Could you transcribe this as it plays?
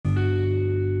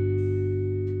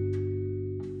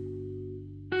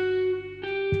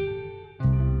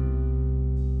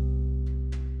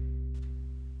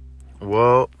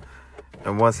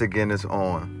once again it's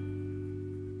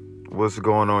on. What's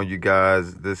going on, you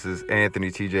guys? This is Anthony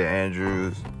TJ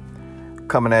Andrews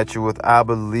coming at you with, I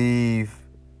believe,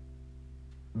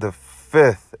 the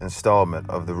 5th installment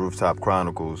of the Rooftop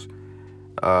Chronicles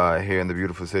here in the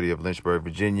beautiful city of Lynchburg,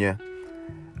 Virginia.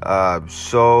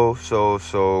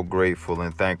 So grateful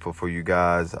and thankful for you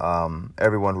guys.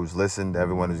 Everyone who's listened,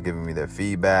 everyone who's given me their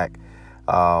feedback.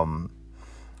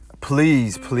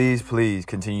 Please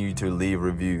continue to leave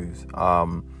reviews.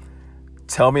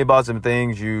 Tell me about some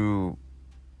things you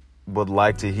would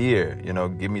like to hear.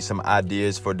 Give me some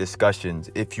ideas for discussions.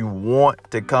 If you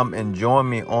want to come and join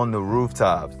me on the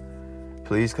rooftops,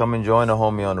 please come and join the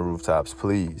homie on the rooftops,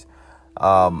 please.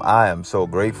 I am so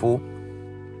grateful,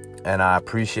 and I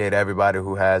appreciate everybody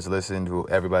who has listened,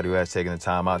 everybody who has taken the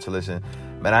time out to listen.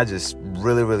 Man, I just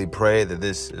really pray that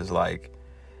this is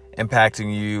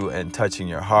impacting you and touching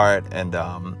your heart, and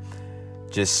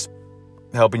just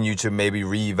helping you to maybe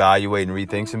reevaluate and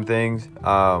rethink some things.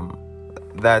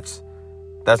 That's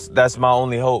my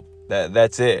only hope.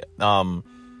 That's it. There'll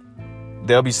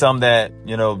be some that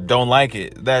don't like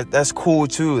it. That's cool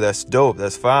too. That's dope.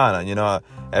 That's fine.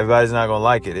 Everybody's not gonna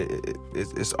like it.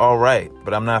 It's all right.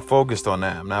 But I'm not focused on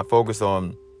that. I'm not focused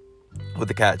on what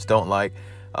the cats don't like.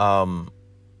 I'm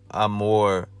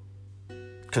more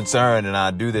concerned, and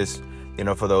I do this,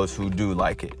 for those who do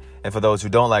like it, and for those who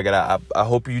don't like it, I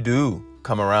hope you do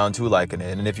come around to liking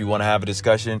it. And if you want to have a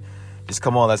discussion, just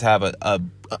come on, let's have a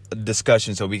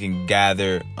discussion so we can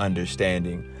gather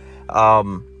understanding.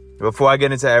 Before I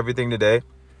get into everything today,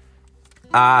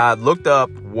 I looked up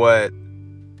what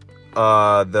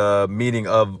the meaning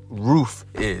of roof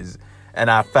is,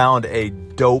 and I found a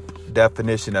dope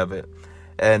definition of it.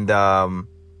 And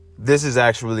this is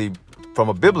actually from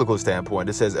a biblical standpoint.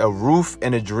 It says, a roof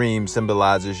in a dream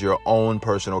symbolizes your own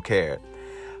personal care,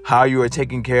 how you are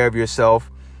taking care of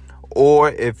yourself, or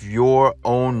if your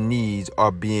own needs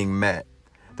are being met.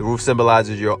 The roof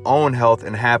symbolizes your own health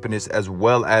and happiness, as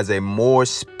well as a more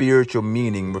spiritual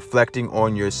meaning, reflecting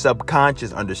on your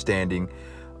subconscious understanding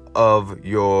of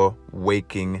your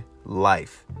waking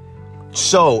life.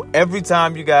 So every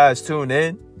time you guys tune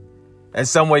in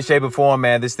some way, shape, or form,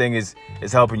 man, this thing is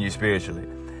helping you spiritually.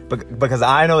 Because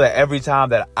I know that every time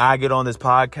that I get on this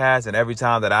podcast, and every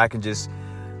time that I can just,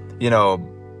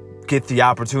 get the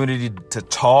opportunity to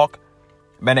talk,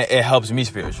 man, it helps me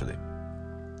spiritually.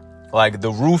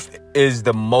 The roof is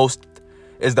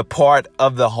the part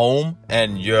of the home,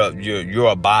 and you're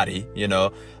a body,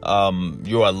 you're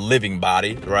a living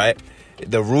body, right?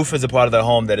 The roof is a part of the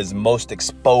home that is most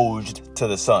exposed to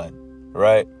the sun,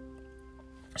 right?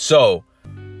 So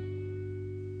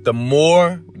the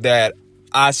more that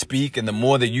I speak, and the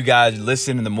more that you guys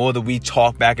listen, and the more that we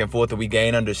talk back and forth, and we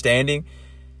gain understanding,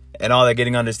 and all that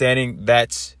getting understanding,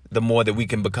 that's the more that we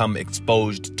can become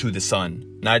exposed to the sun,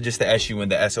 not just the S-U and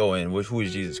the S-O-N, who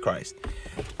is Jesus Christ,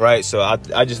 right? So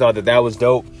I just thought that was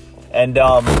dope. And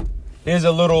here's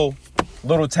a little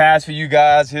task for you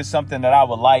guys. Here's something that I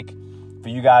would like for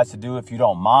you guys to do, if you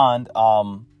don't mind.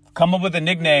 Come up with a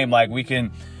nickname we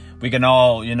can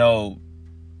all,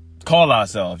 call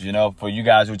ourselves, for you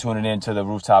guys who are tuning in to the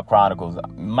Rooftop Chronicles.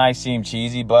 It might seem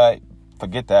cheesy, but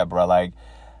forget that, bro.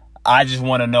 I just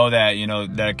want to know that,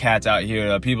 there are cats out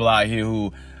here, people out here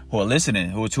who are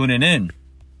listening, who are tuning in.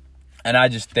 And I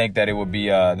just think that it would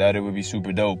be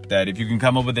super dope that if you can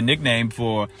come up with a nickname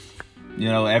for,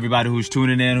 everybody who's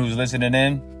tuning in, who's listening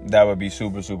in, that would be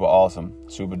super awesome,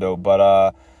 super dope.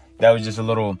 But that was just a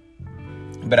little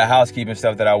bit of housekeeping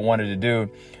stuff that I wanted to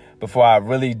do before I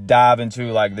really dive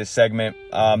into this segment.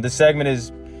 This segment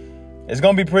is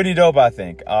going to be pretty dope, I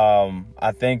think.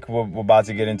 I think we're about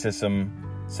to get into some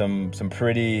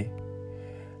pretty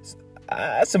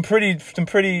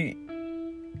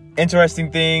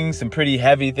interesting things, some pretty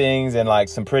heavy things, and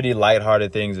some pretty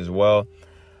lighthearted things as well.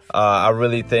 I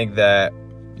really think that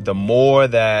the more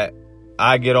that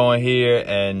I get on here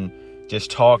and just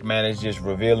talk, man, it's just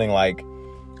revealing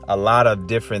a lot of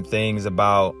different things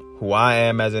about who I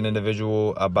am as an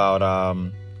individual, about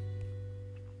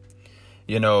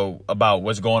about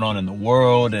what's going on in the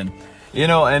world, and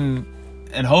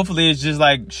and hopefully it's just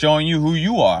showing you who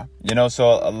you are,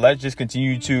 so let's just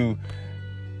continue to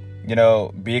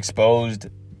be exposed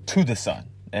to the sun,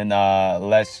 and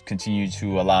let's continue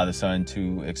to allow the sun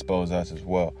to expose us as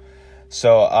well.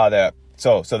 So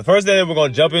so the first thing that we're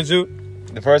going to jump into,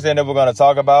 the first thing that we're going to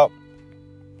talk about,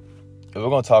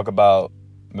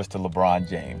 Mr. LeBron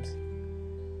James,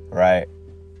 right?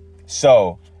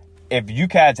 So if you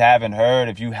cats haven't heard,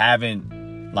 if you haven't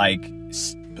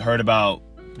heard about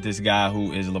this guy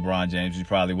who is LeBron James, who's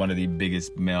probably one of the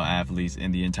biggest male athletes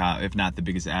in the entire, if not the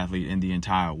biggest athlete in the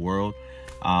entire world,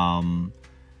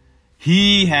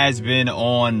 He has been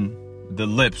on the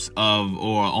lips of,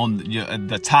 or on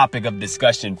the topic of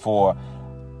discussion for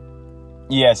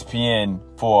ESPN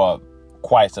for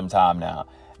quite some time now.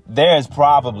 There's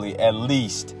probably at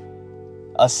least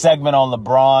a segment on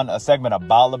LeBron, a segment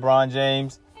about LeBron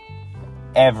James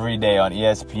every day on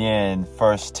ESPN,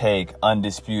 First Take,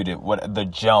 Undisputed, The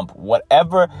Jump,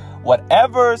 whatever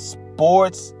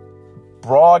sports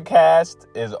broadcast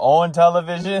is on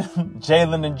television,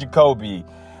 Jalen and Jacoby,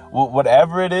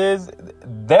 whatever it is,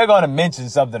 they're going to mention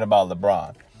something about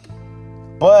LeBron.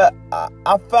 But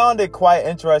I found it quite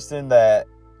interesting that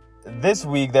this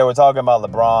week they were talking about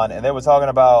LeBron, and they were talking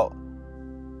about,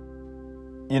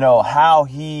 how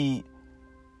he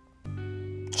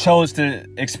chose to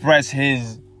express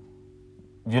his,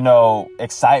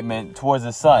 excitement towards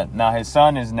his son. Now, his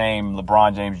son is named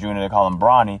LeBron James Jr. They call him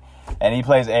Bronny, and he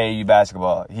plays AAU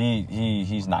basketball.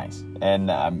 He's nice,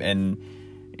 and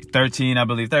 13, I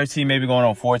believe, 13, maybe going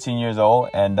on 14 years old,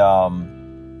 and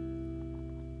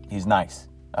he's nice.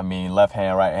 I mean, left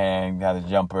hand, right hand, got a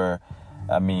jumper.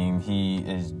 I mean, he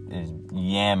is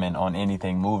yamming on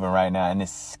anything moving right now, and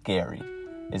it's scary.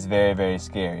 It's very, very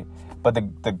scary. But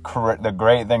the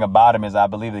great thing about him is I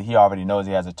believe that he already knows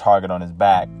he has a target on his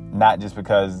back, not just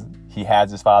because he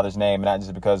has his father's name, not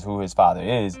just because who his father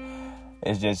is.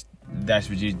 It's just that's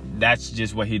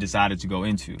just what he decided to go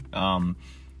into.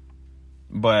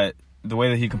 But the way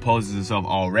that he composes himself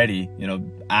already,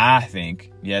 I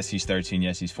think, yes, he's 13,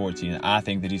 yes, he's 14. I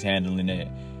think that he's handling it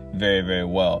very, very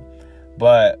well.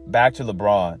 But back to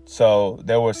LeBron. So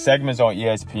there were segments on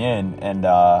ESPN, and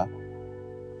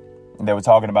they were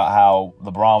talking about how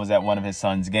LeBron was at one of his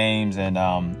son's games, and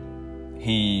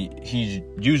he's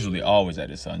usually always at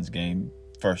his son's game,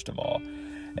 first of all.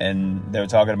 And they were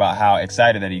talking about how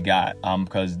excited that he got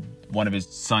because one of his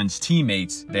son's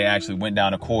teammates, they actually went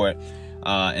down the court,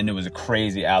 and it was a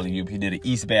crazy alley-oop. He did an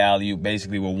East Bay alley-oop,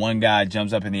 basically, where one guy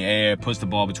jumps up in the air, puts the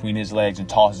ball between his legs, and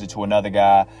tosses it to another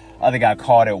guy. Other guy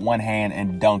caught it one hand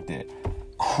and dunked it.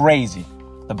 Crazy.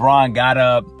 LeBron got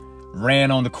up,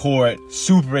 ran on the court,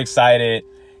 super excited,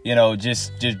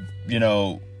 just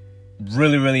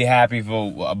really, really happy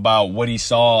about what he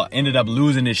saw. Ended up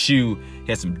losing his shoe.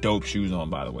 He had some dope shoes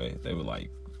on, by the way. They were like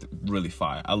really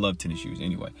fire. I love tennis shoes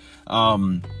anyway.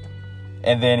 And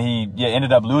then he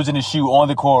ended up losing his shoe on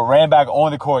the court, ran back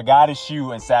on the court, got his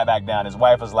shoe, and sat back down. His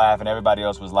wife was laughing. Everybody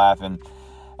else was laughing.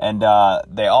 And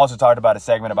they also talked about a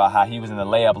segment about how he was in the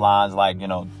layup lines, like,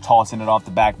 tossing it off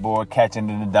the backboard, catching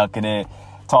it and dunking it,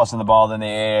 tossing the ball in the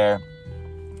air,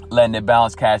 letting it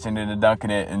bounce, catching it and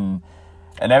dunking it. And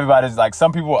everybody's like,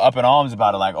 some people were up in arms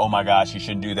about it, like, oh my gosh, he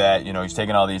shouldn't do that. He's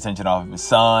taking all the attention off of his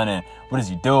son, and what is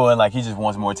he doing? Like, he just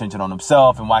wants more attention on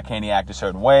himself, and why can't he act a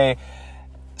certain way?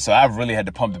 So I really had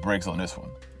to pump the brakes on this one.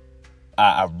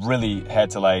 I really had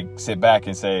to sit back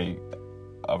and say,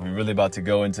 are we really about to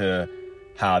go into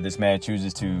how this man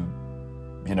chooses to,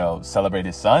 celebrate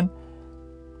his son?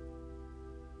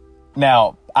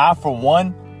 Now, I, for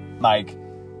one,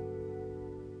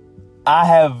 I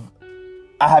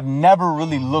have never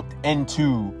really looked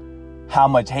into how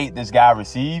much hate this guy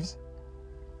receives,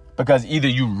 because either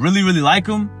you really, really like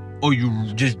him or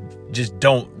you just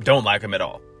don't like him at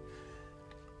all.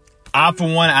 I,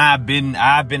 for one, I've been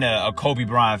a Kobe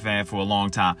Bryant fan for a long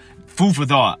time. Food for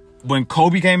thought. When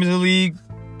Kobe came into the league,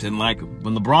 didn't like him.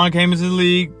 When LeBron came into the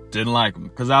league, didn't like him.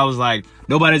 Because I was like,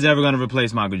 nobody's ever going to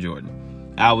replace Michael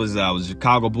Jordan. I was a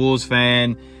Chicago Bulls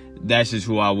fan. That's just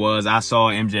who I was. I saw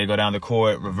MJ go down the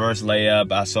court, reverse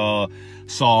layup. I saw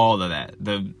all of that.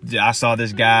 I saw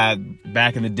this guy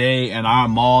back in the day in our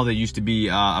mall. There used to be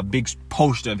a big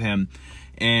poster of him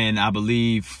in, I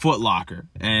believe, Foot Locker.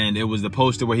 And it was the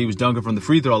poster where he was dunking from the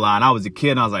free throw line. I was a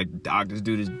kid, and I was like, Doc, this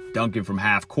dude is dunking from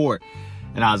half court.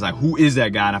 And I was like, who is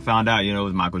that guy? And I found out, it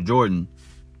was Michael Jordan.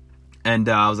 And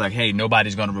I was like, hey,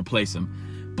 nobody's going to replace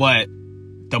him. But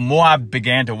the more I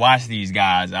began to watch these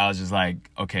guys, I was just like,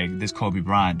 okay, this Kobe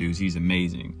Bryant dude, he's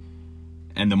amazing.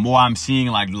 And the more I'm seeing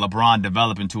LeBron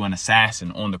develop into an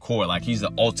assassin on the court, he's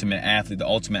the ultimate athlete, the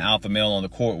ultimate alpha male on the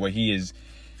court, where he is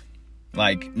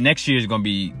next year is going to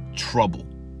be trouble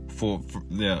for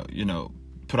the,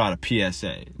 put out a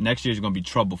PSA. Next year is going to be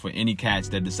trouble for any cats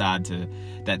that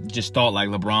that just thought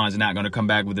LeBron's not going to come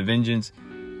back with a vengeance.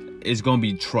 It's going to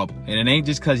be trouble. And it ain't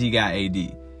just because he got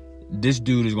AD. This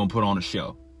dude is going to put on a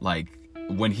show.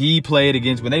 When they played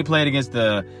against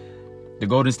the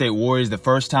Golden State Warriors the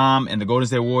first time, and the Golden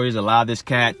State Warriors allowed this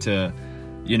cat to,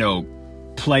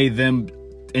 play them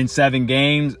in 7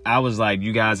 games, I was like,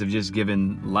 you guys have just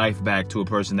given life back to a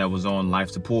person that was on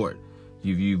life support.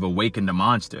 You've awakened a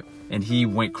monster. And he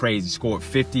went crazy, scored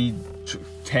 50,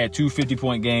 had 2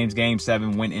 50-point games. Game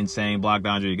 7 went insane, blocked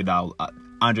Andre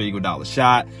Iguodala's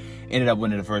shot, ended up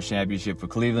winning the first championship for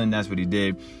Cleveland. That's what he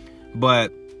did.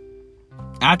 But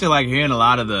after like hearing a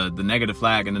lot of the negative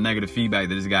flack and the negative feedback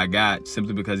that this guy got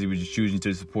simply because he was just choosing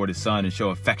to support his son and show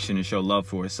affection and show love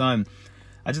for his son,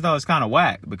 I just thought it was kind of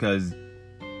whack, because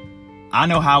I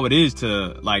know how it is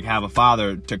to like have a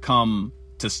father to come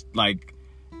to like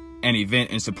an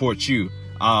event and support you.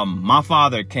 My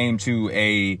father came to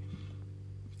a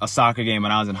soccer game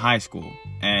when I was in high school,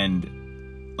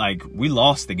 and like we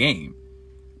lost the game.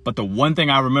 But the one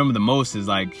thing I remember the most is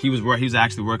like he was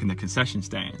actually working the concession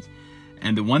stands.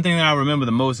 And the one thing that I remember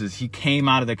the most is he came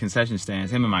out of the concession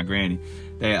stands, him and my granny.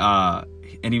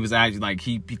 And he was actually like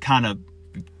he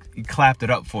clapped it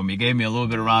up for me, gave me a little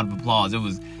bit of round of applause. It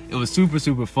was super,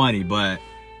 super funny, but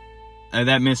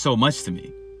that meant so much to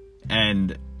me.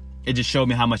 And it just showed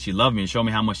me how much he loved me and showed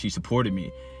me how much he supported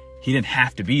me. He didn't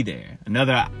have to be there.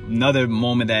 Another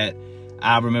moment that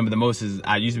I remember the most is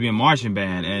I used to be in marching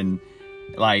band, and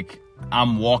like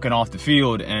I'm walking off the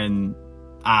field and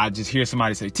I just hear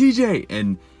somebody say, TJ,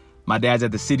 and my dad's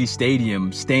at the city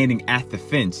stadium standing at the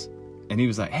fence, and he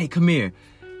was like, hey, come here.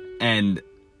 And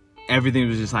everything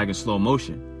was just like in slow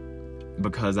motion,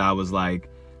 because I was like,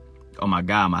 oh my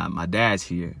God, my dad's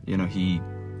here. You know, he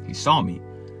saw me,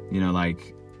 you know,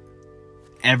 like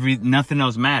nothing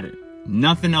else mattered.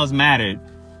 Nothing else mattered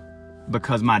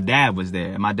because my dad was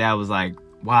there. And my dad was like,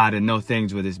 wow, I didn't know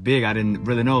things were this big. I didn't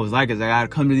really know it was like this. I got to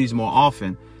come to these more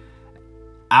often.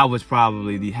 I was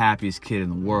probably the happiest kid in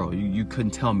the world. You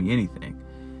couldn't tell me anything.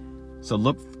 So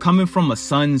look, coming from a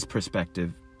son's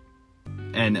perspective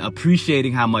and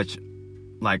appreciating how much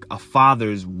like a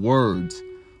father's words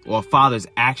or a father's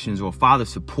actions or a father's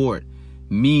support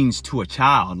means to a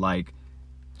child, like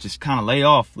just kind of lay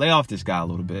off this guy a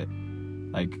little bit.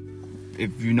 Like,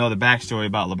 if you know the backstory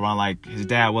about LeBron, like his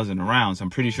dad wasn't around, so I'm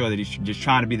pretty sure that he's just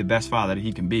trying to be the best father that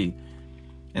he can be.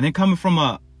 And then coming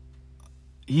from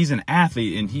he's an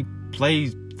athlete and he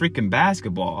plays freaking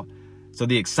basketball, so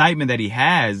the excitement that he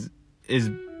has is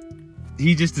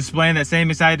he's just displaying that same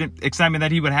excitement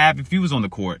that he would have if he was on the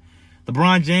court.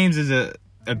 LeBron James is a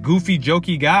goofy,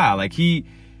 jokey guy. Like he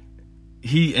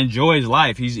enjoys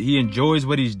life. He enjoys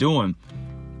what he's doing.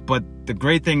 But the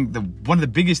great thing, one of the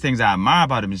biggest things I admire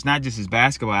about him is not just his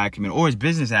basketball acumen or his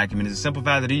business acumen. It's the simple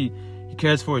fact that he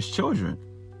cares for his children.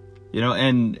 You know,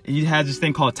 and he has this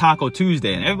thing called Taco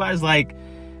Tuesday. And everybody's like,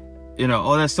 you know,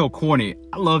 oh, that's so corny.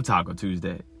 I love Taco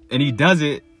Tuesday. And he does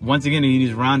it, once again,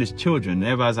 he's around his children. And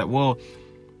everybody's like, well,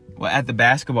 at the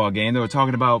basketball game, they were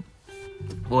talking about,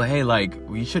 well, hey, like,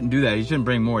 he shouldn't do that. He shouldn't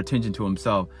bring more attention to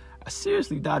himself. I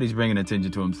seriously doubt he's bringing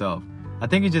attention to himself. I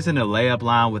think he's just in a layup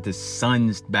line with his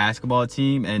son's basketball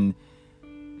team. And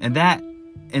that,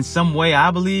 in some way, I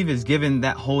believe, is giving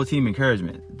that whole team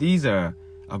encouragement. These are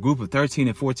a group of 13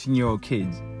 and 14-year-old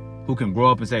kids who can grow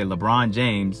up and say, LeBron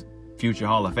James, future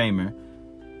Hall of Famer,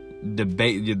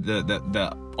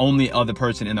 the only other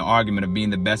person in the argument of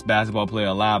being the best basketball player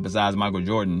alive besides Michael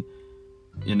Jordan,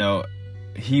 you know,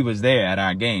 he was there at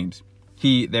our games.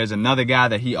 There's another guy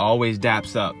that he always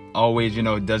daps up, always, you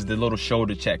know, does the little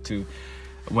shoulder check to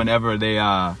whenever he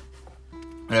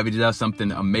does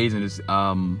something amazing.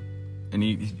 And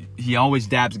he always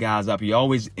daps guys up. He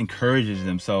always encourages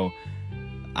them. So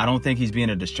I don't think he's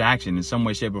being a distraction in some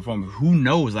way, shape, or form. Who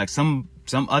knows? Like some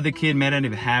other kid may not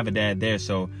even have a dad there,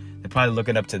 so they're probably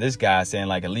looking up to this guy saying,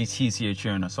 like, at least he's here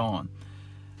cheering us on.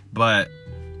 But,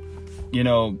 you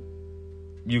know,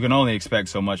 you can only expect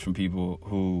so much from people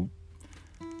who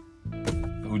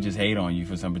just hate on you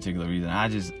for some particular reason. I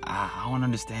don't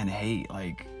understand hate.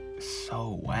 Like,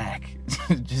 so whack.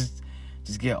 just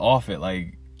get off it.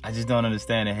 Like, I just don't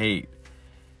understand the hate.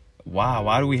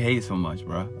 Why do we hate so much,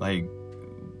 bro? Like,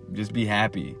 just be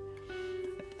happy.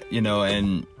 You know,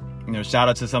 and, you know, shout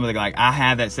out to some of the, like, I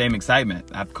had that same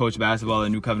excitement. I've coached basketball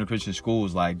at New Covenant Christian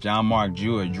schools like John Mark,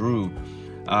 Jewett, Drew,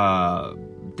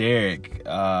 Derek,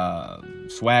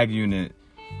 Swag Unit,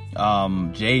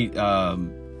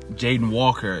 Jaden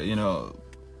Walker, you know,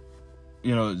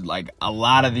 like a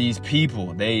lot of these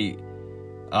people,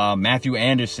 Matthew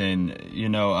Anderson, you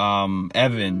know,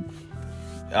 Evan,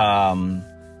 a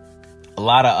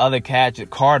lot of other cats at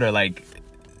Carter, like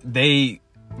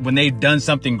when they've done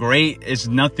something great, it's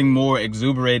nothing more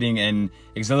exuberating and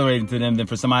exhilarating to them than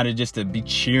for somebody just to be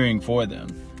cheering for them,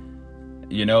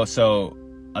 you know. So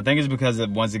I think it's because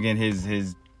of, once again,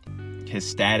 his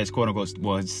status, quote unquote,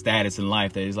 well, his status in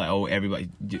life, that he's like, oh, everybody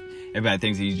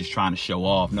thinks he's just trying to show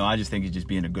off. No, I just think he's just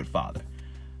being a good father.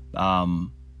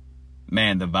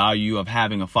 Man, the value of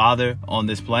having a father on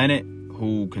this planet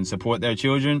who can support their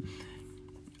children,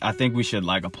 I think we should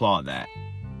like applaud that,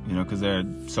 you know, because there are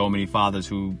so many fathers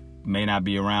who may not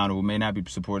be around, who may not be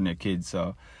supporting their kids.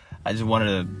 So I just wanted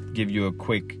to give you a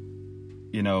quick,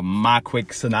 you know, my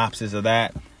quick synopsis of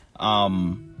that.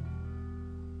 And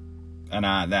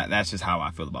that's just how I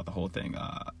feel about the whole thing.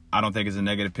 I don't think it's a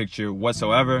negative picture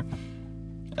whatsoever.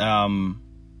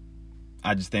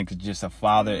 I just think it's just a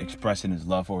father expressing his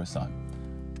love for his son.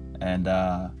 And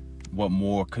what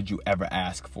more could you ever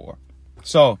ask for?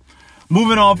 So,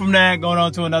 moving on from that, going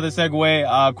on to another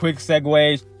segue. Quick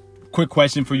segue, quick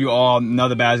question for you all.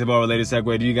 Another basketball-related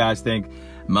segue. Do you guys think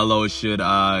Melo should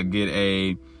get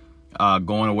a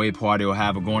going away party, or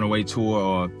have a going away tour,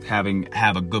 or have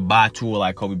a goodbye tour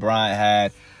like Kobe Bryant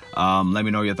had? Let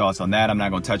me know your thoughts on that. I'm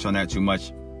not going to touch on that too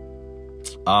much.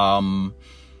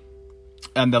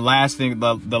 And the last thing,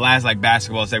 the last like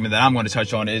basketball segment that I'm going to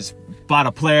touch on is about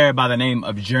a player by the name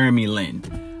of Jeremy Lin.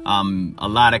 A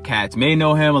lot of cats may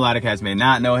know him, a lot of cats may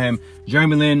not know him.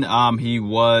 Jeremy Lin, he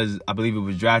was, I believe, he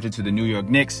was drafted to the New York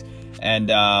Knicks, and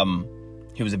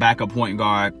he was a backup point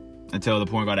guard until the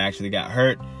point guard actually got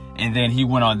hurt, and then he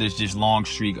went on this just long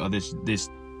streak, or this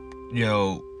you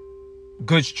know,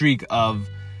 good streak of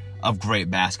great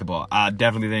basketball. I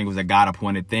definitely think it was a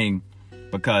God-appointed thing,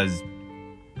 because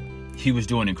he was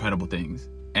doing incredible things.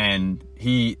 And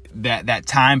that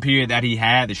time period that he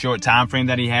had, the short time frame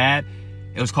that he had,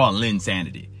 it was called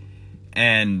Linsanity.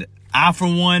 And I, for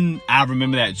one, I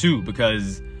remember that too,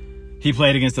 because he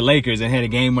played against the Lakers and hit a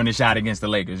game-winning shot against the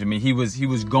Lakers. I mean, he was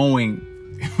going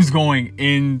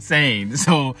insane.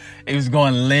 So it was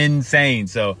going Linsane.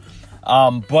 So,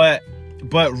 but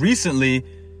recently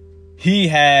he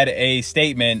had a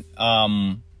statement,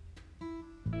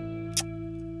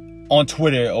 on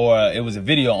Twitter, or it was a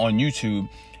video on YouTube,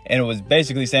 and it was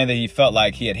basically saying that he felt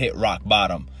like he had hit rock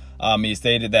bottom. He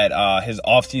stated that his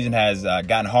offseason has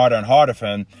gotten harder and harder for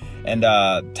him, and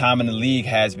time in the league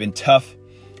has been tough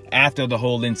after the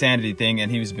whole insanity thing,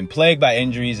 and he's been plagued by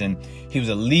injuries, and he was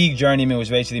a league journeyman, which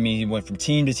basically means he went from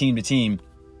team to team to team,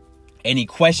 and he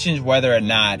questions whether or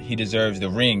not he deserves the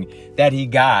ring that he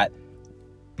got,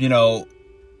 you know,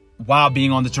 while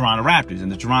being on the Toronto Raptors. And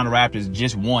the Toronto Raptors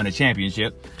just won a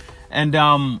championship. And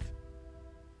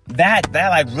that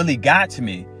like really got to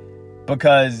me,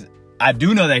 because I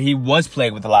do know that he was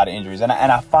plagued with a lot of injuries, and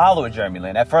I followed Jeremy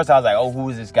Lin. At first I was like, oh, who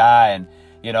is this guy? And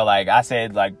you know, like I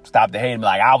said, like, stop the hating.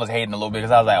 Like, I was hating a little bit,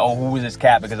 because I was like, oh, who is this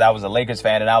cat? Because I was a Lakers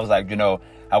fan, and I was like, you know,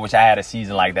 I wish I had a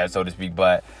season like that, so to speak.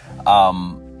 But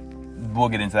we'll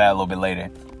get into that a little bit later,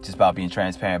 just about being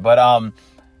transparent. But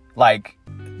like,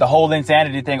 the whole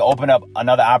insanity thing opened up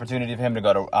another opportunity for him to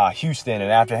go to Houston. And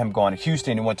after him going to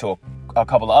Houston, he went to a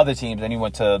couple of other teams. And he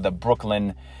went to the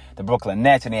Brooklyn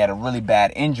Nets, and he had a really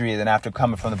bad injury. And then after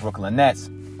coming from the Brooklyn Nets,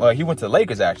 well, he went to the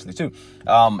Lakers actually too.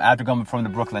 After coming from the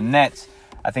Brooklyn Nets,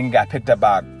 I think he got picked up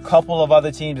by a couple of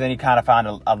other teams. And he kind of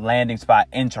found a landing spot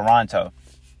in Toronto.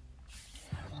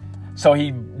 So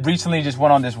he recently just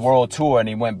went on this world tour, and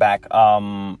he went back, I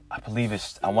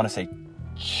want to say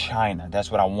China.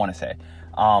 That's what I want to say.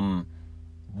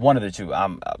 One of the two.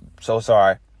 I'm so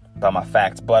sorry about my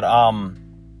facts, but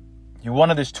he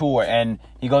went on this tour, and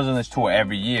he goes on this tour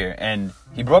every year, and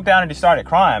he broke down and he started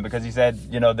crying, because he said,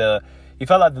 you know, he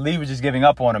felt like the league was just giving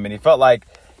up on him, and he felt like,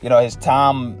 you know, his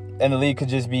time in the league could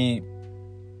just be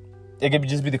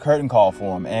the curtain call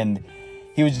for him. And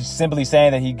he was just simply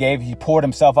saying that he poured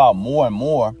himself out more and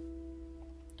more,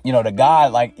 you know, to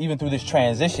God, like, even through this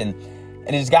transition.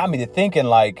 And it just got me to thinking,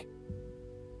 like,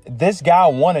 this guy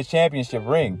won a championship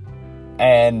ring,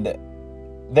 and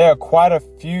there are quite a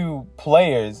few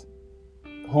players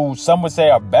who some would say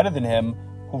are better than him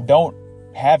who don't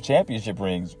have championship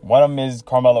rings. One of them is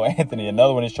Carmelo Anthony.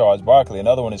 Another one is Charles Barkley.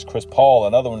 Another one is Chris Paul.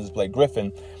 Another one is Blake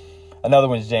Griffin. Another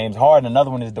one is James Harden. Another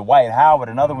one is Dwight Howard.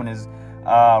 Another one is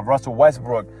Russell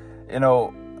Westbrook. You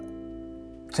know,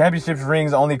 championship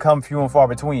rings only come few and far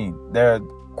between. There are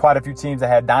quite a few teams that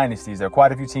had dynasties. There are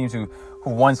quite a few teams who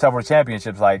won several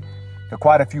championships. Like, there are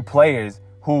quite a few players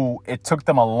who it took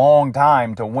them a long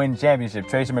time to win championships.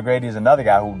 Tracy McGrady is another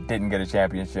guy who didn't get a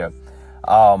championship.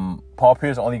 Paul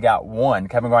Pierce only got one.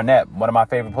 Kevin Garnett, one of my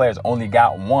favorite players, only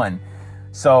got one.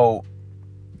 So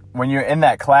when you're in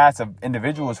that class of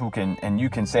individuals you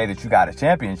can say that you got a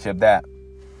championship,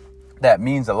 that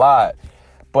means a lot.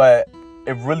 But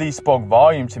it really spoke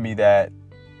volume to me that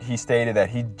he stated that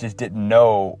he just didn't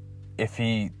know if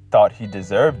he thought he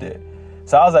deserved it.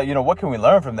 So I was like, you know, what can we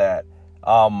learn from that?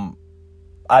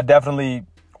 I definitely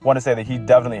want to say that he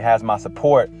definitely has my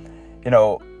support, you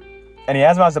know, and he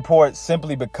has my support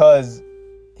simply because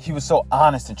he was so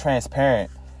honest and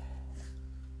transparent.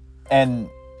 And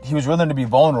he was willing to be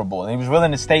vulnerable, and he was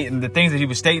willing to state, and the things that he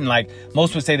was stating, like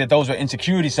most would say that those were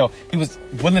insecurities. So he was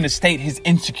willing to state his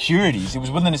insecurities. He was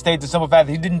willing to state the simple fact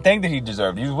that he didn't think that he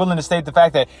deserved. He was willing to state the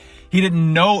fact that he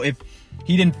didn't know if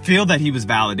he didn't feel that he was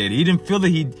validated. He didn't feel that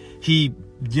he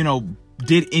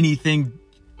did anything,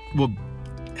 well,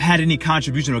 had any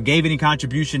contribution or gave any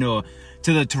contribution or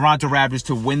to the Toronto Raptors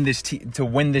to win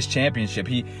this championship.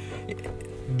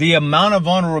 The amount of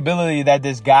vulnerability that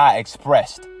this guy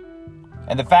expressed,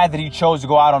 and the fact that he chose to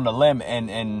go out on the limb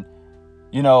and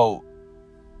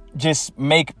just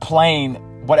make plain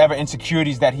whatever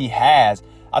insecurities that he has,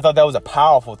 I thought that was a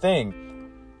powerful thing.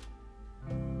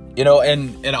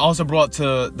 And it also brought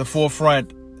to the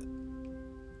forefront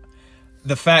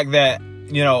the fact that,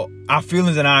 our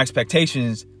feelings and our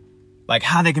expectations, like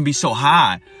how they can be so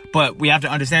high. But we have to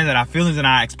understand that our feelings and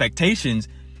our expectations,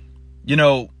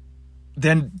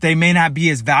 then they may not be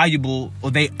as valuable,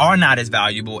 or they are not as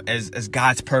valuable as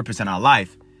God's purpose in our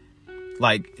life.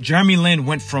 Like Jeremy Lin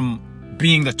went from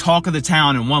being the talk of the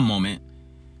town in one moment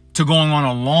to going on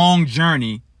a long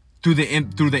journey through the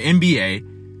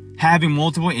NBA, having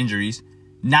multiple injuries,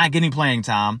 not getting playing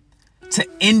time, to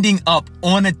ending up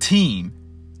on a team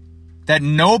that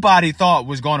nobody thought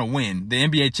was going to win the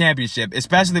NBA championship,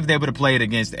 especially if they would have played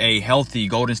against a healthy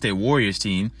Golden State Warriors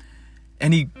team.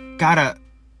 And he got a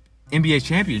NBA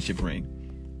championship ring.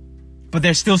 But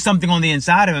there's still something on the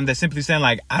inside of him that's simply saying,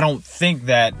 like, I don't think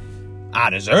that I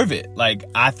deserve it. Like,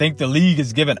 I think the league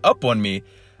has given up on me.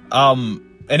 And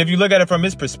if you look at it from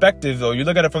his perspective, or you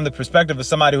look at it from the perspective of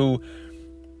somebody who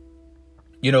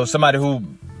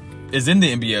is in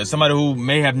the NBA, or somebody who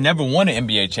may have never won an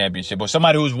NBA championship, or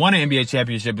somebody who's won an NBA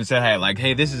championship and said,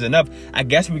 hey, this is enough, I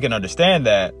guess we can understand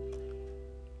that.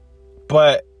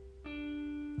 But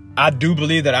I do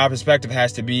believe that our perspective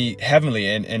has to be heavenly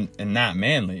and not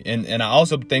manly. And I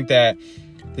also think that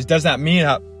this does not mean,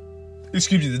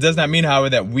 however,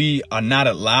 that we are not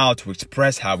allowed to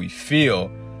express how we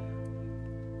feel.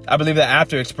 I believe that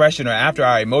after expression, or after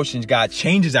our emotions, God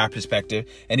changes our perspective,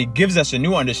 and he gives us a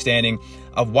new understanding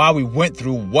of why we went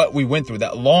through what we went through,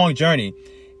 that long journey.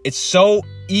 It's so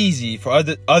easy for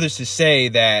others to say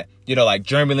that, like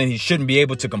Jeremy Lin, he shouldn't be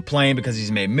able to complain because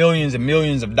he's made millions and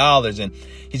millions of dollars, and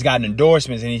he's gotten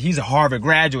endorsements, and he's a Harvard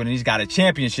graduate, and he's got a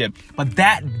championship. But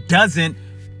that doesn't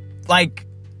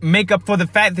make up for the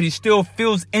fact that he still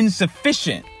feels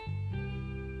insufficient.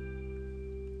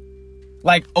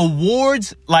 Like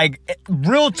awards, like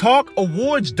real talk,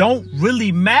 awards don't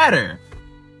really matter.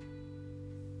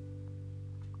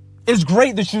 It's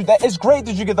great that you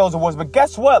get those awards, but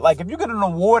guess what? Like if you get an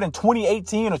award in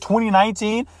 2018 or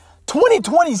 2019,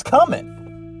 2020's coming.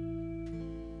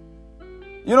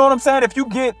 You know what I'm saying?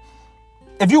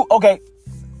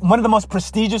 One of the most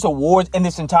prestigious awards in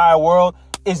this entire world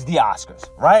is the Oscars,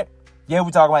 right? Yeah,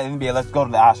 we talk about the NBA. Let's go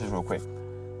to the Oscars real quick.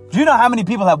 Do you know how many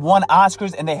people have won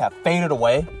Oscars and they have faded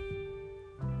away?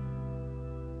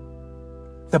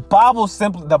 The Bible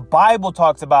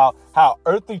talks about how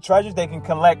earthly treasures, they can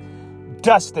collect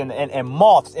dust and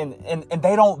moths and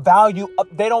they don't value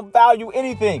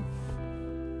anything.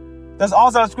 There's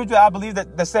also a scripture I believe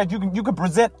that said you can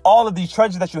present all of these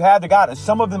treasures that you have to God, and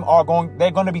some of them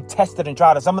they're going to be tested and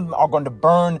tried, and some of them are going to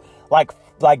burn like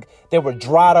they were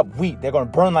dried up wheat. They're going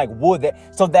to burn like wood.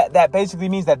 So that basically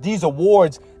means that these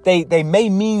awards, they may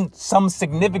mean some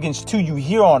significance to you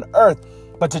here on earth,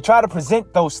 but to try to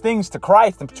present those things to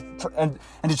Christ and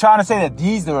to try to say that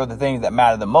these are the things that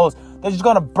matter the most, they're just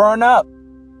going to burn up.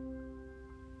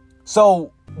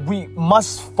 So we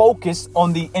must focus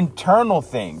on the internal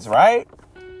things, right?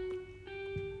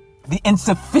 The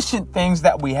insufficient things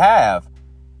that we have,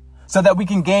 so that we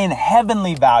can gain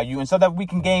heavenly value and so that we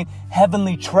can gain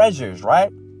heavenly treasures,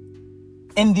 right?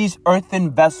 In these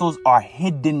earthen vessels are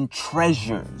hidden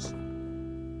treasures.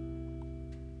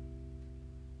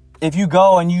 If you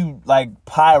go and you like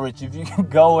pirates, if you can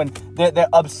go and they're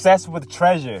obsessed with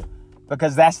treasure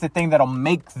because that's the thing that'll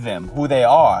make them who they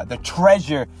are. The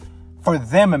treasure for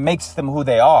them, it makes them who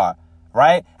they are,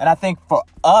 right? And I think for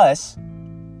us,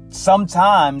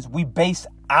 sometimes we base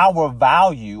our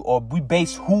value, or we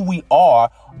base who we are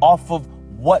off of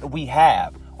what we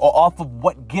have, or off of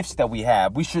what gifts that we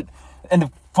have. And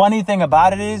the funny thing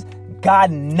about it is, God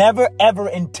never ever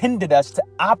intended us to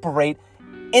operate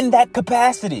in that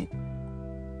capacity.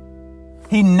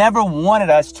 He never wanted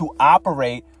us to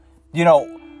operate,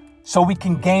 so we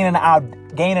can gain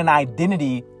an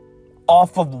identity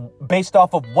based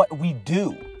off of what we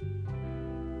do.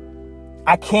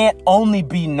 I can't only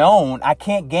be known. I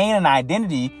can't gain an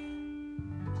identity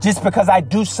just because I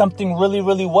do something really,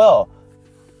 really well.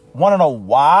 Want to know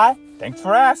why? Thanks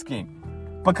for asking.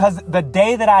 Because the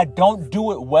day that I don't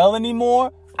do it well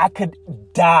anymore, I could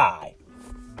die.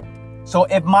 So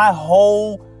if my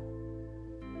whole,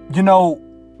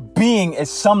 being is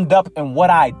summed up in what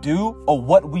I do or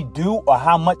what we do or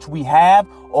how much we have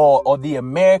or the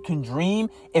American dream,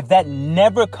 if that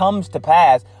never comes to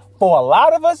pass, for a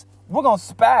lot of us, we're going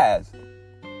to spaz.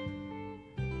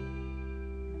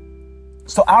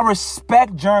 So I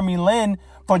respect Jeremy Lin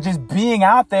for just being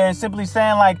out there and simply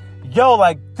saying like, yo,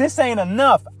 like, this ain't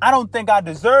enough. I don't think I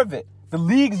deserve it. The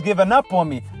league's giving up on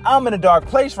me. I'm in a dark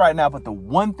place right now. But the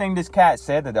one thing this cat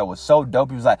said that was so dope,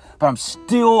 he was like, but I'm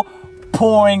still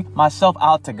pouring myself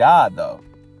out to God, though.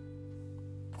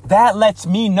 That lets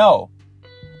me know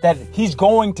that he's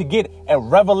going to get a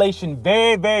revelation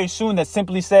very, very soon that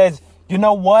simply says, you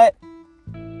know what?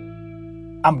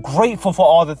 I'm grateful for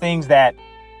all the things that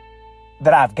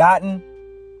I've gotten,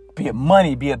 be it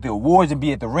money, be it the awards, and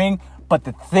be it the ring. But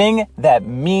the thing that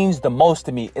means the most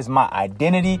to me is my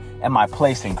identity and my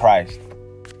place in Christ.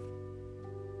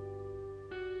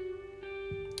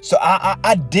 So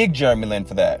I dig Jeremy Lin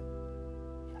for that.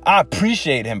 I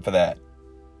appreciate him for that.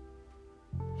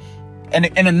 And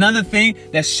another thing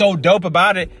that's so dope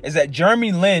about it is that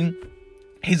Jeremy Lin,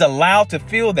 he's allowed to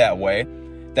feel that way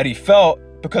that he felt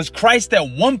because Christ at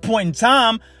one point in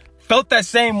time felt that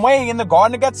same way in the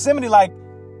Garden of Gethsemane. Like,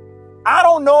 I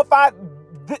don't know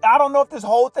if this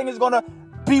whole thing is going to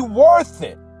be worth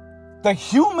it. The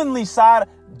humanly side,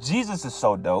 Jesus is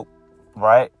so dope,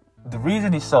 right? The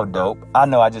reason he's so dope, I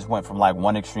know I just went from like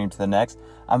one extreme to the next.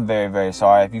 I'm very, very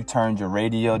sorry. If you turned your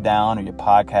radio down or your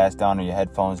podcast down or your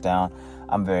headphones down,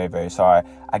 I'm very, very sorry.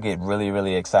 I get really,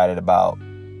 really excited about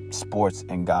sports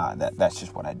and God. That's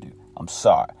just what I do. I'm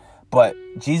sorry. But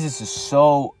Jesus is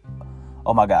so,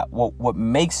 oh my God, what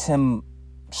makes him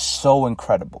so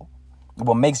incredible,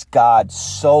 what makes God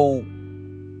so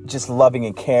just loving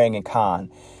and caring and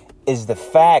kind is the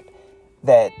fact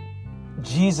that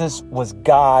Jesus was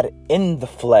God in the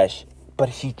flesh, but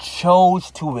he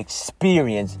chose to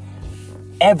experience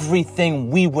everything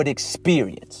we would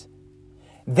experience.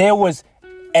 There was,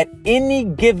 at any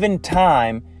given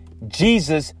time,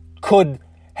 Jesus could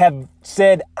have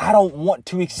said, I don't want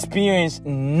to experience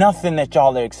nothing that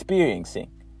y'all are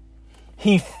experiencing.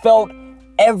 He felt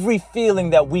every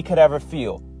feeling that we could ever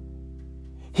feel.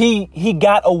 He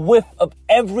got a whiff of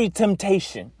every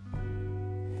temptation.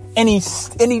 And he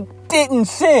didn't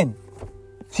sin.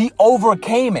 He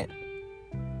overcame it.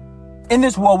 In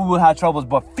this world we will have troubles,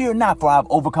 but fear not, for I have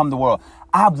overcome the world.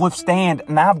 I've withstand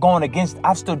and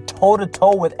I've stood toe to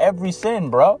toe with every sin,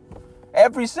 bro.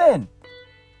 Every sin.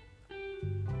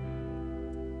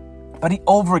 But he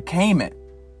overcame it.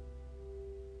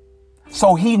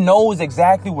 So he knows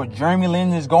exactly what Jeremy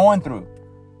Lin is going through.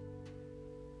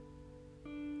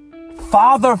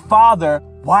 Father, Father,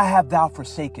 why have thou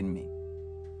forsaken me?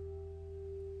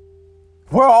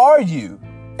 Where are you?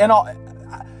 And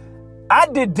I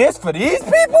did this for these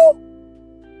people?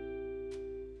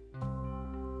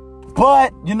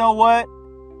 But you know what?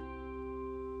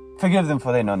 Forgive them,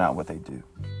 for they know not what they do.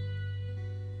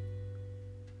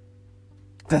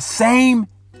 The same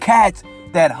cats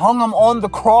that hung him on the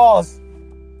cross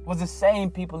was the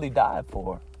same people he died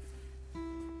for.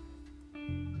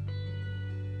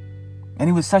 And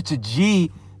he was such a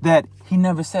G that he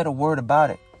never said a word about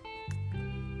it.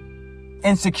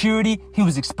 Insecurity, he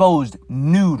was exposed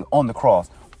nude on the cross.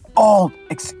 All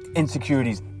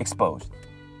insecurities exposed.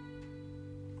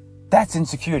 That's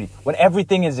insecurity, when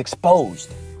everything is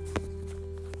exposed.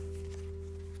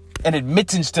 An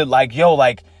admittance to like, yo,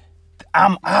 like,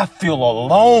 I feel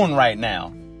alone right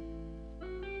now.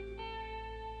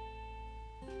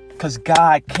 Because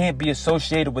God can't be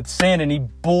associated with sin, and he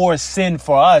bore sin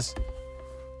for us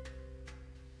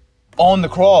on the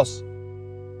cross.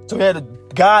 So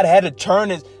God had to turn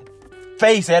his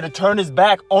face, had to turn his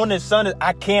back on his son.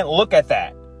 I can't look at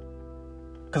that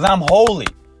because I'm holy.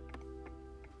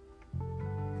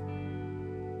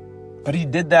 But he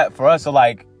did that for us. So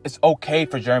like, it's okay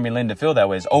for Jeremy Lin to feel that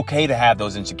way. It's okay to have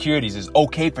those insecurities. It's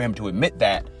okay for him to admit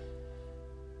that.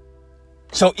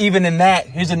 So even in that,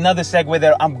 here's another segue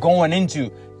that I'm going into.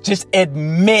 Just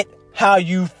admit how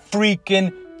you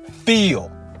freaking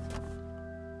feel.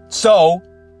 So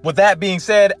with that being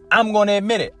said, I'm going to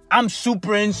admit it. I'm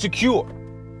super insecure.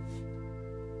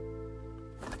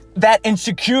 That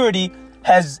insecurity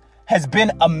has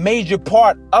been a major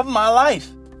part of my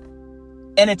life.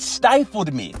 And it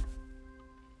stifled me.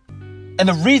 And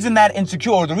the reason that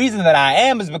insecure, or the reason that I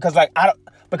am, is because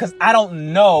I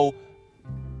don't know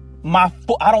I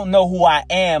don't know who I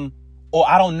am, or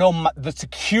I don't know the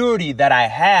security that I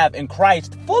have in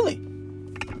Christ fully.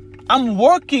 I'm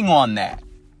working on that.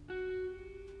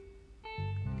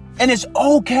 And it's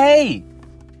okay.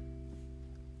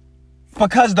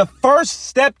 Because the first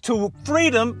step to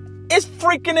freedom is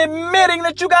freaking admitting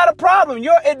that you got a problem.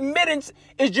 Your admittance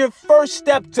is your first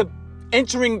step to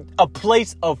entering a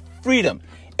place of freedom.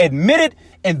 Admit it,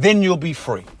 and then you'll be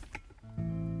free.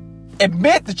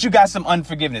 Admit that you got some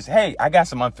unforgiveness. Hey, I got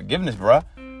some unforgiveness, bruh.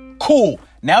 Cool.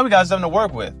 Now we got something to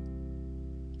work with.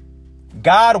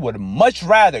 God would much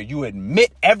rather you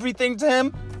admit everything to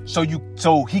him so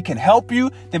he can help you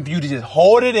than for you to just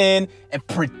hold it in and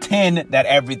pretend that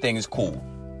everything is cool.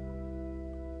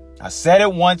 I said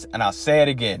it once and I'll say it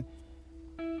again.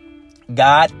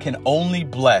 God can only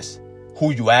bless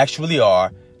who you actually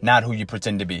are, not who you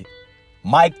pretend to be.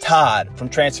 Mike Todd from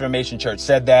Transformation Church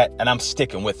said that, and I'm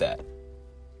sticking with that.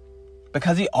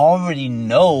 Because he already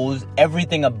knows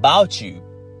everything about you.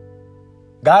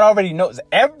 God already knows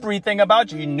everything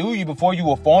about you. He knew you before you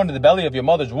were formed in the belly of your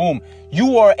mother's womb.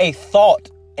 You were a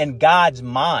thought in God's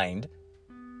mind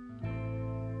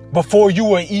before you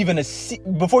were even a seed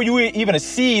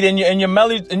in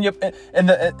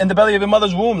the belly of your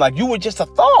mother's womb. Like, you were just a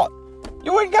thought.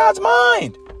 You were in God's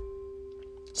mind.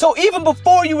 So even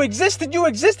before you existed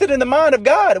in the mind of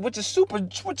God, which is super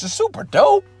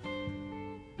dope.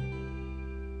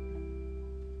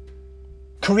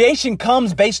 Creation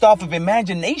comes based off of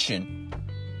imagination.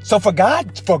 So for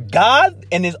God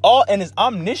and his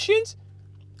omniscience,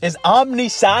 his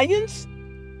omniscience,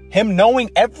 him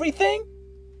knowing everything,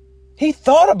 he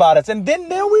thought about us, and then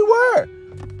there we were.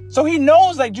 So he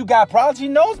knows, like, you got problems. He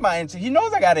knows he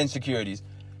knows I got insecurities.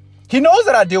 He knows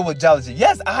that I deal with jealousy.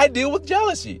 Yes, I deal with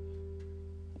jealousy.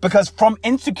 Because from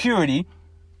insecurity,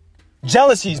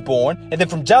 jealousy is born, and then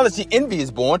from jealousy, envy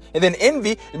is born, and then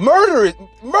envy, murder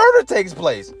takes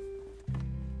place.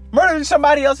 Murdering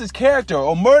somebody else's character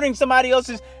or murdering somebody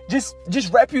else's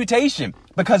just reputation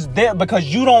because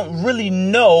you don't really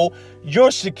know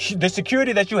the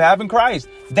security that you have in Christ.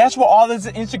 That's where all this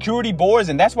insecurity bores,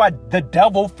 and that's why the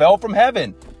devil fell from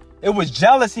heaven. It was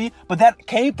jealousy, but that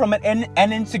came from an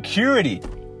insecurity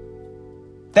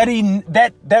that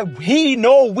he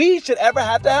know we should ever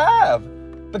have to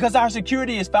have, because our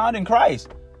security is found in Christ.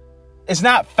 It's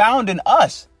not found in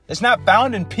us. It's not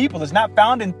found in people. It's not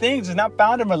found in things. It's not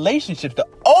found in relationships. The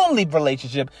only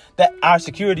relationship that our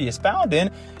security is found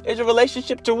in is a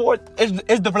relationship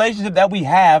is the relationship that we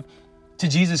have to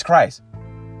Jesus Christ,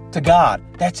 to God.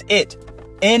 That's it.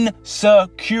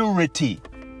 Insecurity.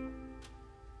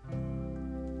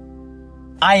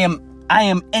 I am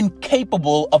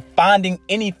incapable of finding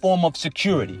any form of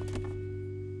security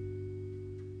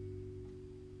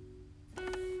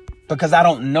because I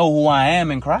don't know who I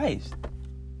am in Christ.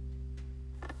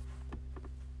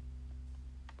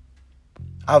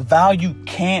 Our value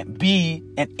can't be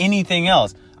in anything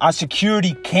else. Our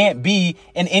security can't be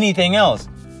in anything else.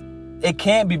 It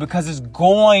can't be, because it's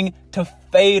going to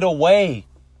fade away.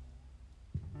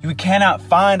 You cannot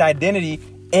find identity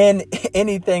in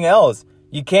anything else.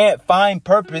 You can't find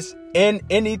purpose in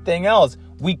anything else.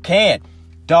 We can't.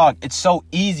 Dog, it's so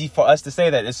easy for us to say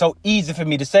that. It's so easy for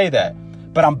me to say that.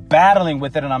 But I'm battling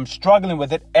with it and I'm struggling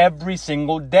with it every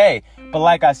single day. But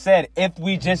like I said, if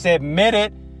we just admit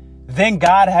it, then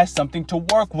God has something to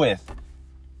work with.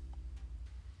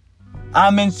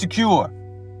 I'm insecure.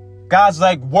 God's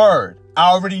like, word,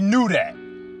 I already knew that.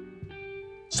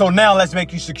 So now let's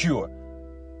make you secure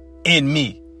in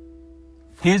me.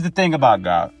 Here's the thing about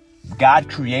God.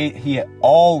 He had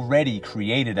already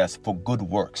created us for good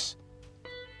works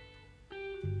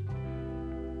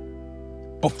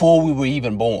before we were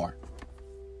even born.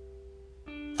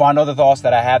 For I know the thoughts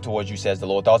that I have towards you, says the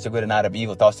Lord, thoughts of good and not of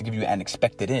evil, thoughts to give you an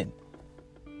expected end,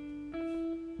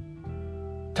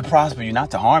 to prosper you,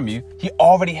 not to harm you. He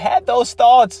already had those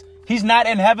thoughts. He's not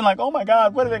in heaven like, oh my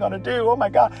God, what are they going to do? Oh my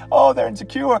God. Oh, they're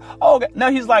insecure. Oh, God.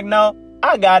 No, he's like, no,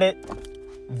 I got it.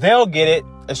 They'll get it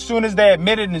as soon as they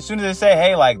admit it, and as soon as they say,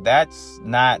 hey, like, that's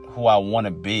not who I want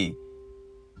to be.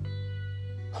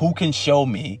 Who can show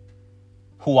me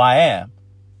who I am?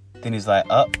 Then he's like,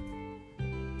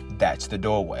 that's the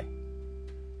doorway.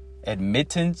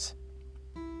 Admittance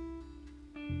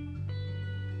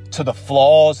to the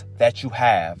flaws that you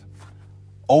have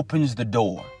opens the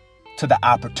door to the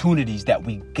opportunities that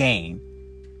we gain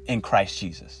in Christ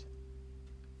Jesus.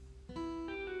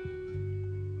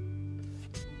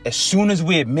 As soon as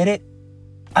we admit it,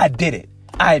 I did it.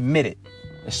 I admit it.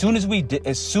 As soon as we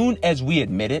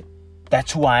admit it,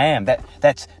 that's who I am.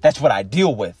 That's what I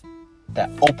deal with. That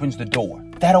opens the door.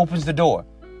 That opens the door.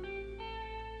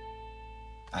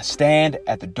 I stand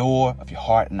at the door of your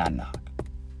heart and I knock.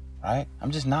 Right? I'm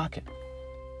just knocking.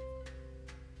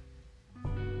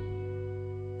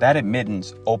 That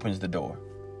admittance opens the door.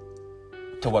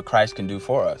 to what Christ can do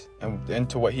for us and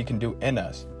to what he can do in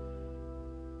us.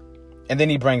 And then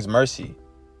he brings mercy,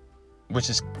 which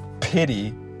is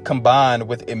pity combined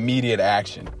with immediate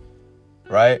action,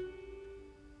 right?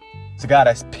 So God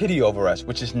has pity over us,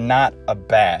 which is not a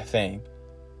bad thing.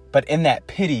 But in that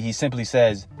pity, he simply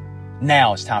says,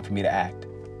 now it's time for me to act.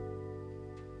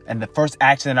 And the first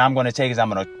action that I'm going to take is I'm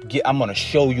going to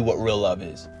show you what real love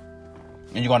is.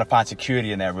 And you're going to find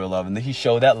security in that real love. And he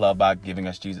showed that love by giving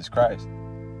us Jesus Christ.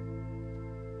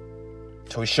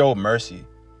 So he showed mercy.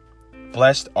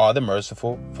 Blessed are the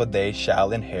merciful, for they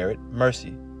shall inherit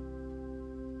mercy.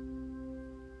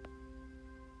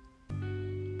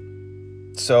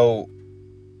 So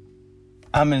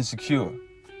I'm insecure.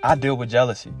 I deal with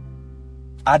jealousy.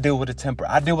 I deal with a temper.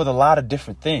 I deal with a lot of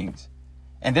different things.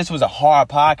 And this was a hard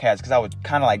podcast because I would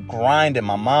kind of like grind in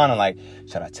my mind and like,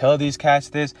 should I tell these cats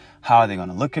this? How are they going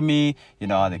to look at me? You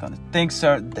know, are they going to think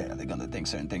certain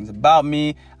things about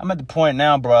me? I'm at the point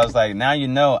now, bro. I was like, now you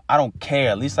know, I don't care.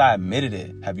 At least I admitted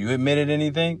it. Have you admitted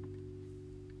anything?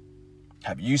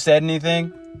 Have you said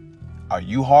anything? Are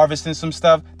you harvesting some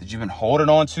stuff that you've been holding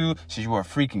on to since you were a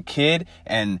freaking kid?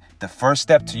 And the first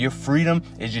step to your freedom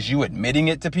is just you admitting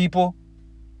it to people?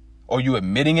 Or you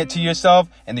admitting it to yourself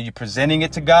and then you're presenting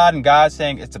it to God and God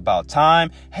saying it's about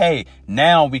time. Hey,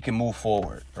 now we can move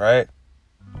forward, right?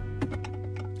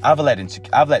 I've let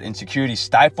insecurity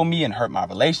stifle me and hurt my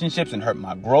relationships and hurt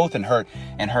my growth and hurt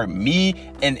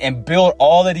me and build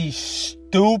all of these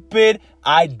stupid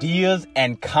ideas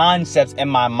and concepts in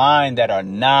my mind that are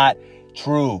not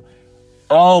true.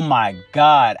 Oh my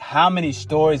God, how many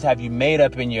stories have you made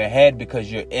up in your head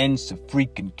because you're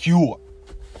insecure?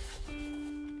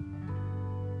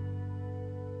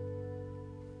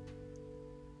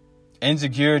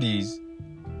 Insecurities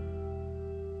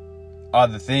are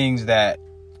the things that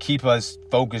keep us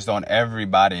focused on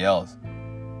everybody else.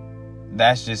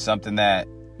 That's just something that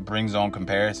brings on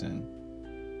comparison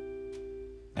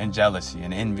and jealousy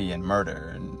and envy and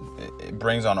murder, and it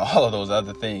brings on all of those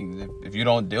other things. If you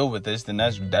don't deal with this, then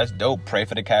that's dope. Pray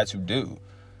for the cats who do.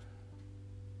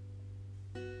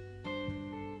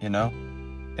 You know,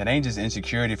 it ain't just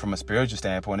insecurity from a spiritual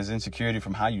standpoint. It's insecurity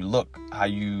from how you look, how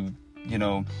you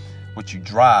know, what you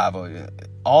drive, or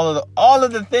all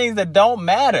of the things that don't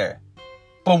matter.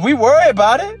 But we worry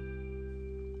about it.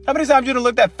 How many times you done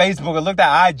looked at Facebook or looked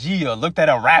at IG or looked at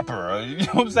a rapper? Or, you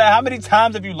know what I'm saying? How many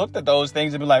times have you looked at those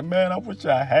things and be like, man, I wish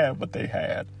I had what they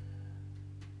had?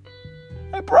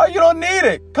 Hey, bro, you don't need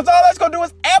it. Because all that's going to do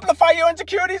is amplify your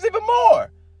insecurities even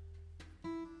more.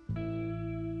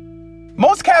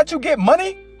 Most cats who get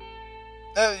money,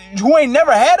 who ain't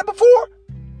never had it before,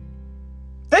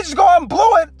 they just go out and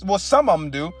blow it. Well, some of them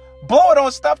do. Blow it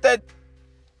on stuff that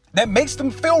makes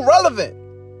them feel relevant.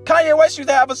 Kanye West used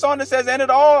to have a song that says, and it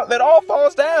all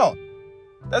falls down.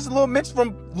 That's a little mix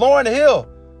from Lauryn Hill.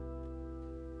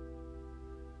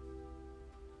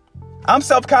 I'm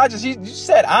self-conscious. You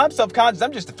said I'm self-conscious.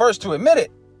 I'm just the first to admit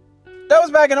it. That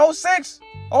was back in 06,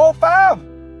 05.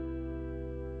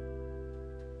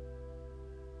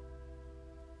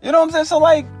 You know what I'm saying? So,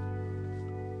 like,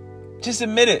 just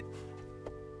admit it.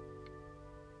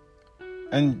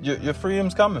 And your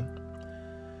freedom's coming.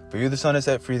 For you, the Son is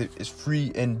set free, is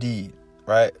free indeed,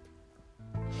 right?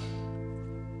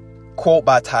 Quote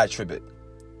by Ty Tribbett.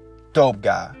 Dope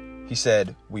guy. He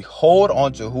said, we hold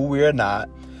on to who we are not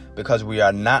because we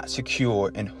are not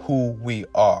secure in who we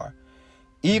are.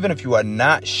 Even if you are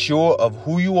not sure of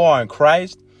who you are in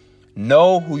Christ,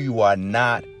 know who you are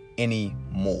not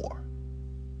anymore.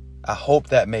 I hope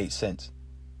that made sense.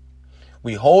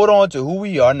 We hold on to who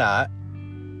we are not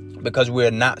because we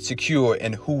are not secure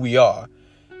in who we are.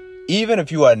 Even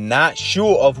if you are not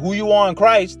sure of who you are in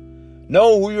Christ,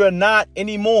 know who you are not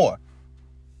anymore.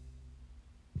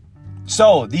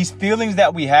 So these feelings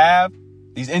that we have,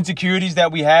 these insecurities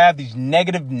that we have, these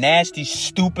negative, nasty,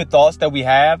 stupid thoughts that we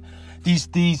have, these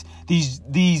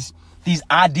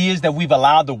ideas that we've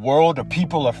allowed the world or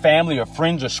people or family or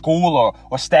friends or school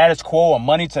or status quo or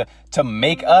money to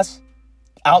make us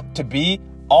out to be,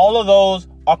 all of those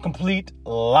are complete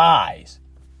lies.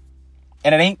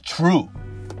 And it ain't true.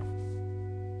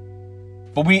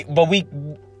 But we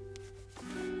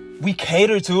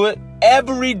cater to it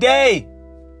every day.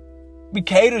 We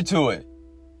cater to it.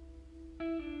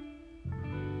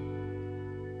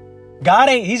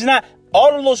 He's not,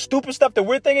 all the little stupid stuff that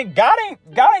we're thinking, God ain't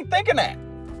thinking that.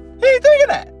 He ain't thinking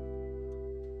that.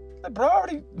 Like, bro, I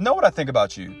already know what I think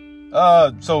about you.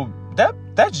 So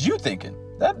that's you thinking.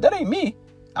 That ain't me.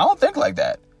 I don't think like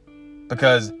that.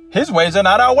 Because his ways are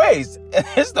not our ways. And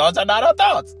his thoughts are not our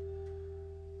thoughts.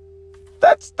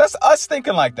 That's us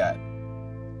thinking like that.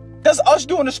 That's us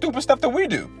doing the stupid stuff that we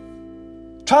do.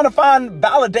 Trying to find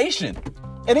validation.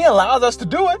 And he allows us to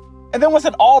do it. And then once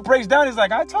it all breaks down, he's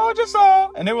like, I told you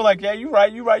so. And they were like, yeah, you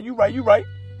right.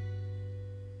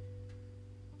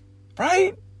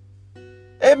 Right?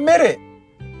 Admit it.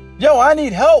 Yo, I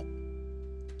need help.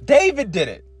 David did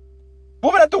it.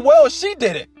 Woman at the well, she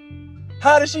did it.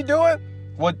 How did she do it?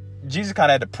 Well, Jesus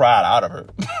kind of had to pry it out of her.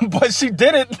 But she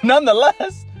did it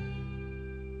nonetheless.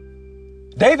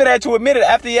 David had to admit it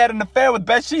after he had an affair with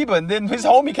Bathsheba. And then his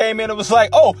homie came in and was like,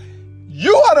 oh,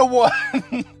 you are the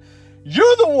one.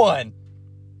 You're the one.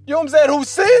 You know what I'm saying? Who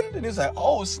sinned? And he's like,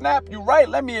 oh, snap, you're right.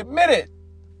 Let me admit it.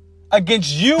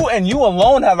 Against you and you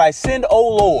alone have I sinned,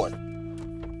 O Lord.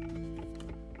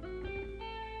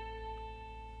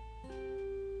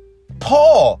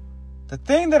 Paul, the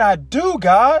thing that I do,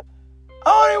 God, I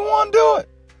don't even want to do it.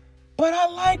 But I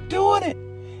like doing it.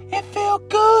 It feels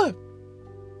good.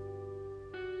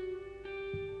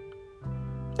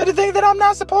 And the thing that I'm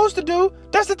not supposed to do,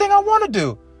 that's the thing I want to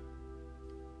do.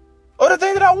 Or the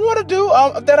thing that I want to do,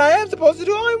 that I am supposed to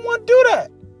do, I don't even want to do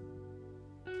that.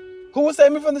 Who will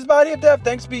save me from this body of death?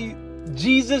 Thanks be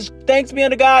Jesus. Thanks be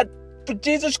unto God for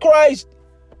Jesus Christ.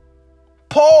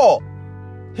 Paul,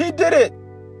 he did it.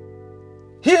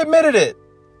 He admitted it.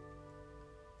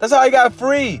 That's how he got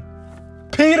free.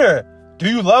 Peter, do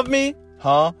you love me?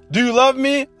 Huh? Do you love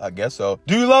me? I guess so.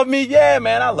 Do you love me? Yeah,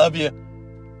 man, I love you.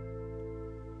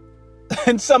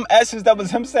 In some essence, that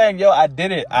was him saying, yo, I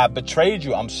did it. I betrayed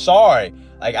you. I'm sorry.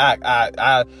 Like,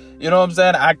 I you know what I'm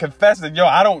saying? I confess that, yo,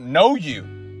 I don't know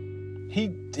you. He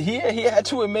had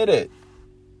to admit it.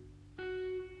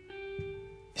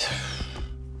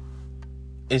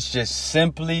 It's just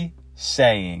simply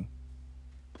saying,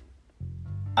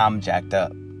 I'm jacked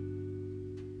up.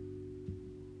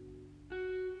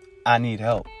 I need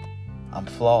help. I'm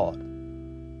flawed.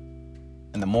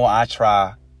 And the more I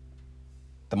try,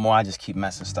 the more I just keep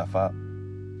messing stuff up.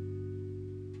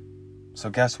 So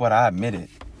guess what? I admit it.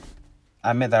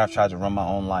 I admit that I've tried to run my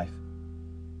own life.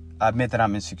 I admit that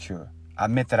I'm insecure. I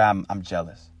admit that I'm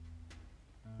jealous.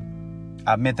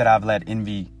 I admit that I've let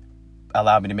envy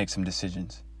allow me to make some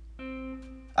decisions.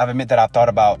 I admit that I've thought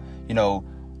about,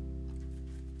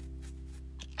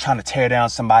 trying to tear down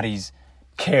somebody's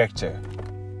character.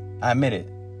 I admit it.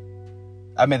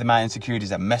 I admit that my insecurities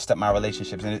have messed up my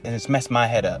relationships and it's messed my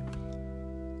head up.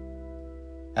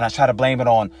 And I try to blame it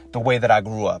on the way that I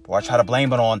grew up. Or I try to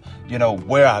blame it on,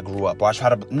 where I grew up. Or I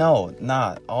try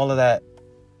to... all of that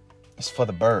is for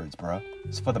the birds, bro.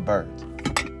 It's for the birds.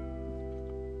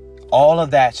 All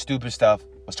of that stupid stuff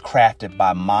was crafted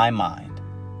by my mind.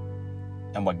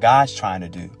 And what God's trying to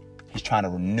do, he's trying to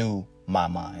renew my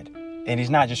mind. And he's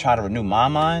not just trying to renew my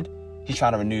mind. He's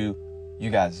trying to renew you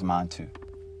guys' mind too.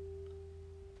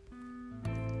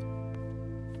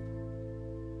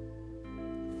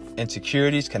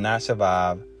 Insecurities cannot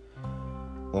survive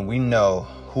when we know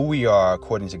who we are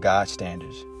according to God's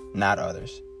standards, not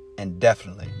others, and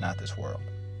definitely not this world.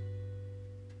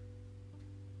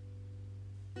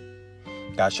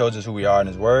 God shows us who we are in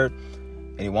his word,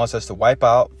 and he wants us to wipe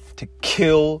out, to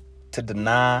kill, to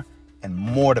deny, and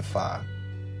mortify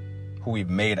who we've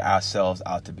made ourselves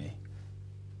out to be.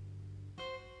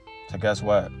 So guess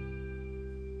what?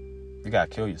 You gotta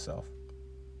kill yourself.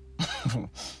 You know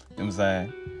what I'm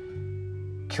saying?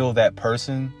 Kill that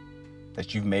person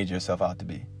that you've made yourself out to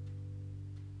be.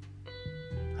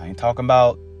 I ain't talking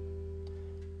about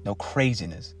no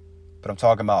craziness, but I'm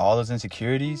talking about all those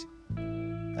insecurities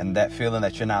and that feeling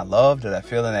that you're not loved or that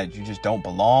feeling that you just don't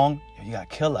belong. You gotta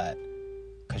kill that,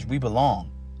 because we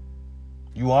belong.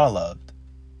 You are loved.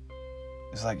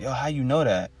 It's like, yo, how you know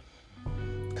that?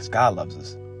 Because God loves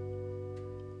us.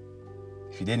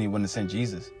 If he didn't, he wouldn't have sent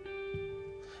Jesus.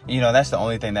 That's the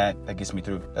only thing that gets me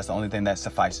through. That's the only thing that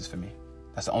suffices for me.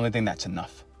 That's the only thing that's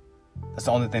enough. That's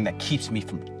the only thing that keeps me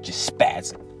from just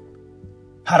spazzing.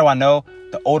 How do I know?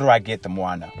 The older I get, the more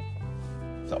I know.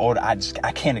 The older I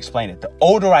can't explain it. The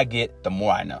older I get, the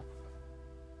more I know.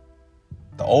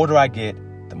 The older I get,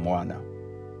 the more I know.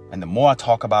 And the more I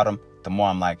talk about him, the more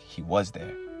I'm like, he was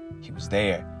there. He was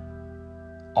there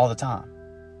all the time.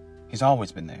 He's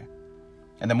always been there.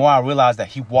 And the more I realize that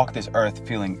he walked this earth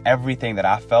feeling everything that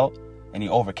I felt and he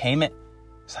overcame it,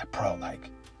 it's like, bro,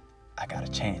 I got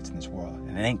a chance in this world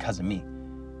and it ain't because of me.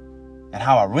 And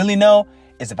how I really know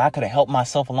is if I could have helped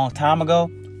myself a long time ago,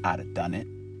 I'd have done it.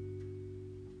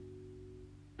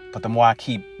 But the more I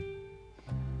keep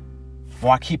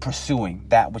pursuing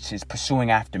that which is pursuing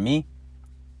after me,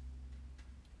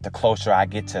 the closer I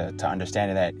get to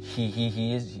understanding that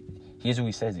he is who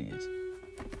he says he is.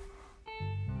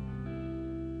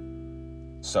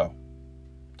 So,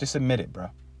 just admit it, bro.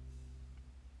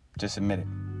 Just admit it.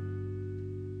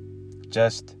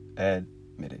 Just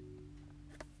admit it.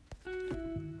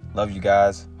 Love you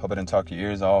guys. Hope I didn't talk your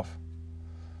ears off.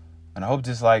 And I hope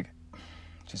this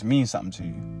just means something to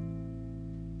you.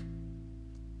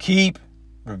 Keep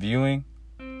reviewing.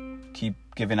 Keep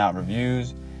giving out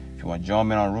reviews. If you want to join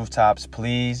me on Rooftops,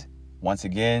 please. Once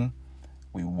again,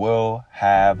 we will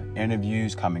have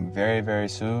interviews coming very, very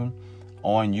soon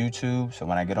on YouTube. So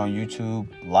when I get on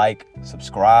YouTube, like,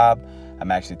 subscribe. I'm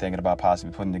actually thinking about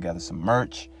possibly putting together some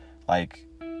merch. But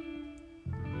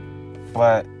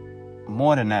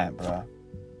more than that, bro.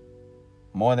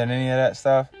 More than any of that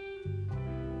stuff,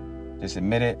 just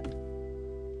admit it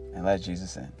and let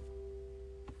Jesus in.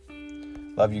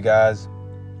 Love you guys.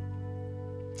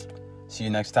 See you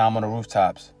next time on the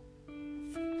Rooftops.